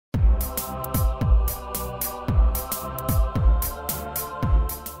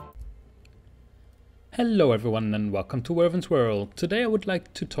Hello everyone and welcome to Werven's World. Today I would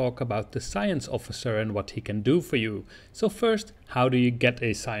like to talk about the science officer and what he can do for you. So first, how do you get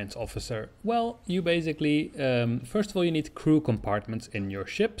a science officer? Well, you basically, first of all, you need crew compartments in your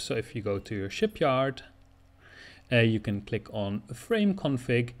ship. So if you go to your shipyard, you can click on frame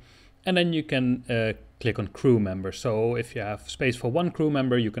config and then you can click on crew member. So if you have space for one crew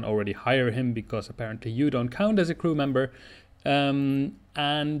member, you can already hire him because apparently you don't count as a crew member.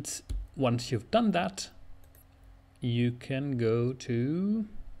 And once you've done that, you can go to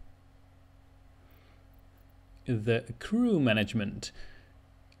the crew management.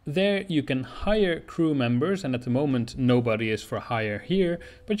 There you can hire crew members, and at the moment nobody is for hire here,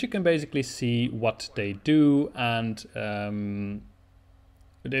 but you can basically see what they do and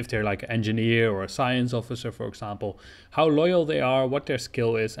if they're like an engineer or a science officer, for example, how loyal they are, what their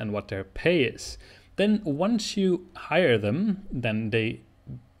skill is and what their pay is. Then once you hire them, then they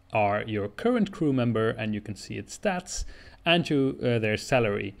are your current crew member and you can see its stats and their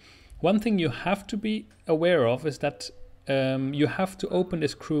salary. One thing you have to be aware of is that you have to open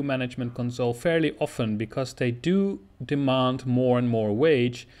this crew management console fairly often because they do demand more and more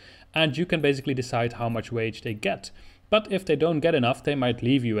wage, and you can basically decide how much wage they get. But if they don't get enough, they might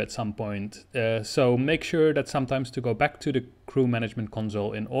leave you at some point. So make sure that sometimes to go back to the crew management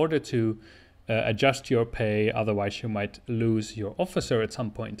console in order to adjust your pay, otherwise you might lose your officer at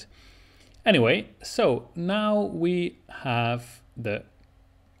some point. Anyway, so now we have the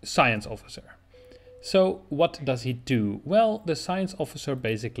science officer. So what does he do? Well, the science officer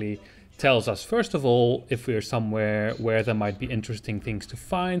basically tells us, first of all, if we're somewhere where there might be interesting things to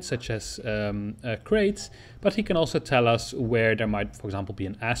find, such as crates, but he can also tell us where there might, for example, be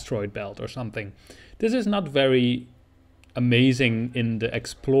an asteroid belt or something. This is not very amazing in the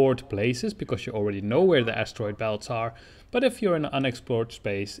explored places because you already know where the asteroid belts are, but if you're in an unexplored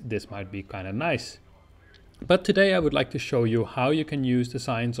space, this might be kind of nice. But today I would like to show you how you can use the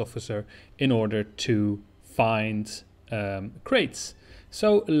science officer in order to find crates.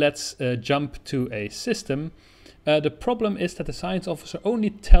 So let's jump to a system. The problem is that the science officer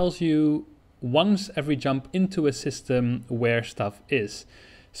only tells you once every jump into a system where stuff is.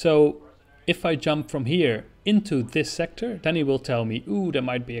 So if I jump from here into this sector, then he will tell me, ooh, there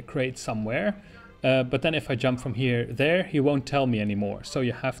might be a crate somewhere. But then if I jump from here there, he won't tell me anymore. So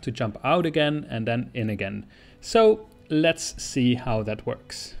you have to jump out again and then in again. So let's see how that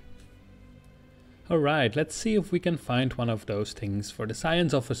works. All right, let's see if we can find one of those things for the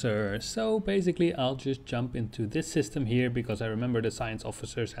science officer. So basically I'll just jump into this system here because I remember the science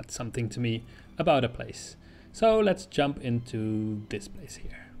officers had something to me about a place. So let's jump into this place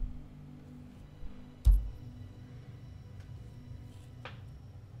here.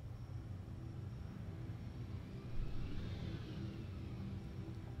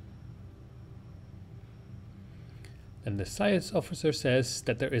 And the science officer says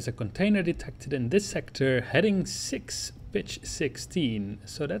that there is a container detected in this sector, heading 6, pitch 16.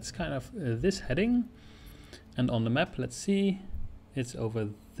 So that's kind of this heading. And on the map, let's see, it's over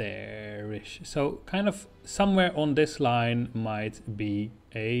there-ish. So kind of somewhere on this line might be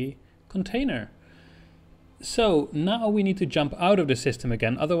a container. So now we need to jump out of the system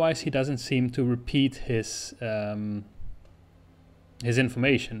again, otherwise he doesn't seem to repeat his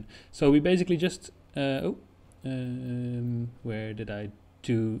information. So we basically just, where did I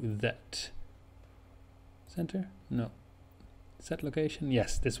do that? Center? No. Set location?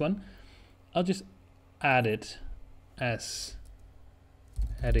 Yes, this one. I'll just add it as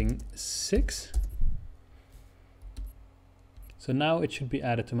heading 6. So now it should be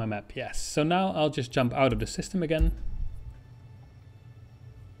added to my map. Yes. So now I'll just jump out of the system again.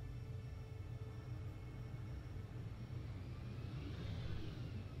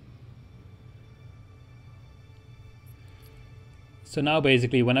 So now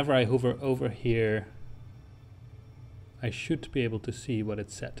basically whenever I hover over here, I should be able to see what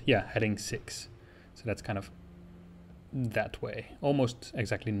it said. Yeah, heading 6. So that's kind of that way, almost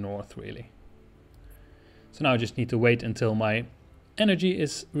exactly north really. So now I just need to wait until my energy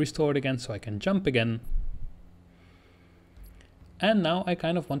is restored again so I can jump again. And now I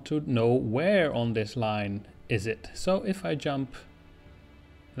kind of want to know where on this line is it. So if I jump,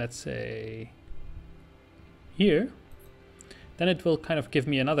 let's say here, then it will kind of give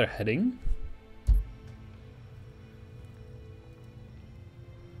me another heading.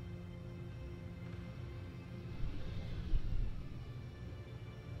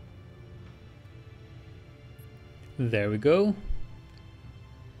 There we go.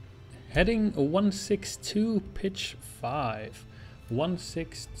 Heading 162, pitch 5.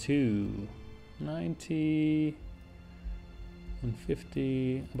 162, 90,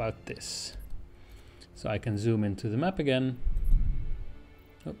 150, about this. So I can zoom into the map again.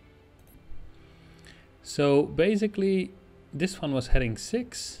 Oh. So basically this one was heading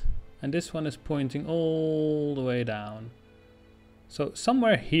 6 and this one is pointing all the way down. So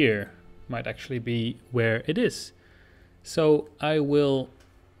somewhere here might actually be where it is. So I will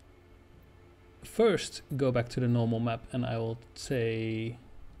first go back to the normal map and I will say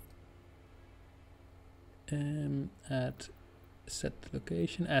add set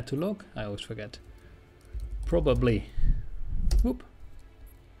location, add to log. I always forget. Probably. Whoop.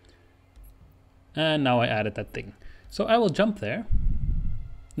 And now I added that thing. So I will jump there.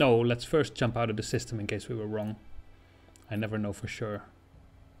 No, let's first jump out of the system in case we were wrong. I never know for sure.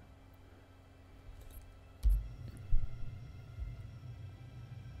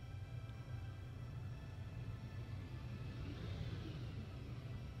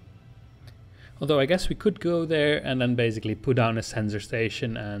 Although I guess we could go there and then basically put down a sensor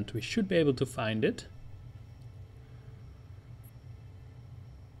station and we should be able to find it.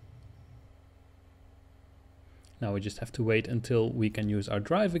 Now we just have to wait until we can use our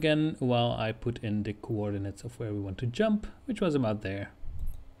drive again while I put in the coordinates of where we want to jump, which was about there.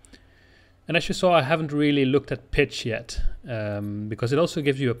 And as you saw, I haven't really looked at pitch yet, because it also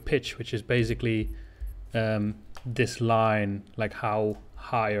gives you a pitch, which is basically this line, like how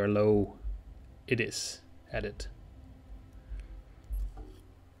high or low it is at it.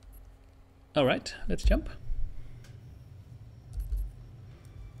 All right, let's jump.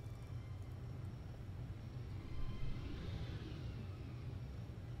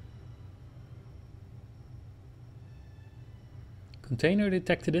 Container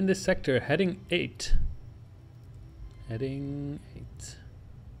detected in this sector, heading 8. Heading 8.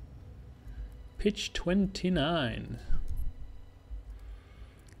 Pitch 29.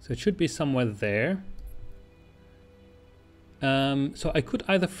 So it should be somewhere there. So I could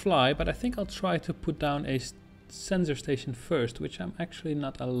either fly, but I think I'll try to put down a sensor station first, which I'm actually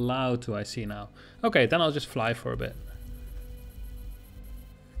not allowed to, I see now. Okay, then I'll just fly for a bit.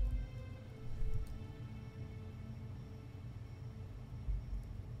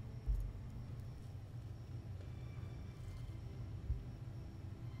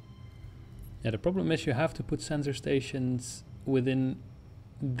 Yeah, the problem is you have to put sensor stations within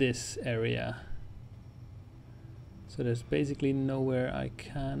this area. So there's basically nowhere I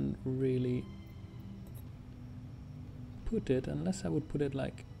can really put it, unless I would put it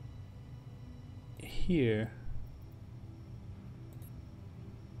like here.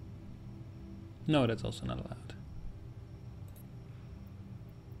 No, that's also not allowed.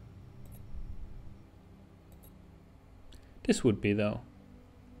 This would be though.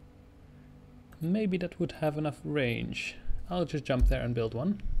 Maybe that would have enough range. I'll just jump there and build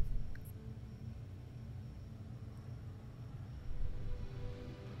one.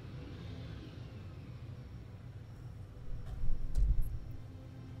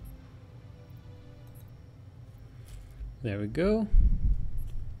 There we go.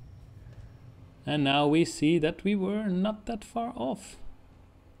 And now we see that we were not that far off.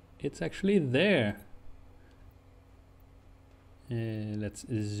 It's actually there. Let's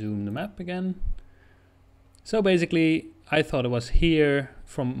zoom the map again. So basically, I thought it was here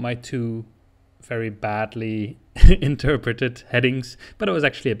from my two very badly interpreted headings, but it was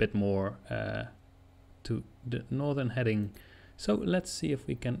actually a bit more to the northern heading. So let's see if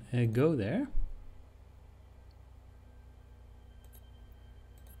we can go there.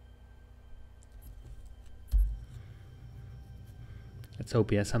 Let's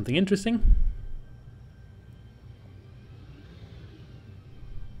hope he has something interesting.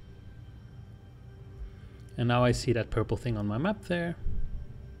 And now I see that purple thing on my map there.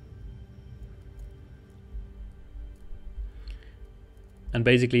 And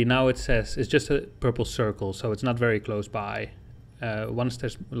basically now it says it's just a purple circle, so it's not very close by. Once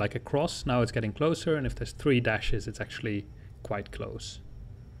there's like a cross, now it's getting closer, and if there's 3 dashes, it's actually quite close.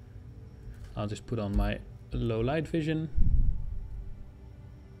 I'll just put on my low light vision.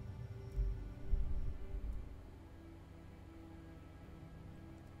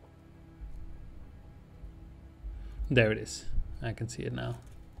 There it is. I can see it now.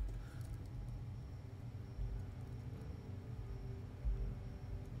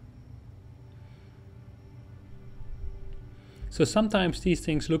 So sometimes these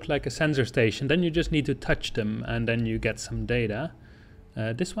things look like a sensor station, then you just need to touch them and then you get some data.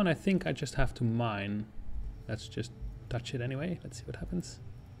 This one I think I just have to mine. Let's just touch it anyway. Let's see what happens.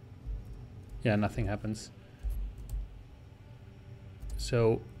 Yeah, nothing happens.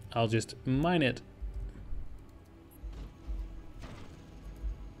 So I'll just mine it.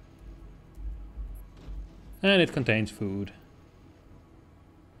 And it contains food.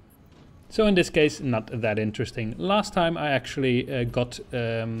 So in this case, not that interesting. Last time I actually got,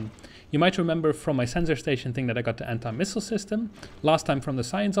 you might remember from my sensor station thing that I got the anti-missile system. Last time from the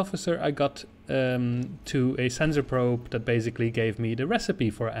science officer, I got to a sensor probe that basically gave me the recipe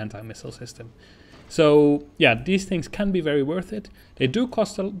for an anti-missile system. So yeah, these things can be very worth it. They do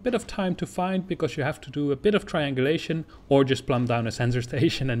cost a bit of time to find because you have to do a bit of triangulation or just plumb down a sensor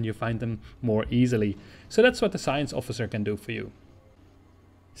station and you find them more easily. So that's what the science officer can do for you.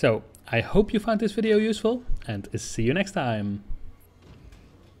 So I hope you found this video useful and see you next time.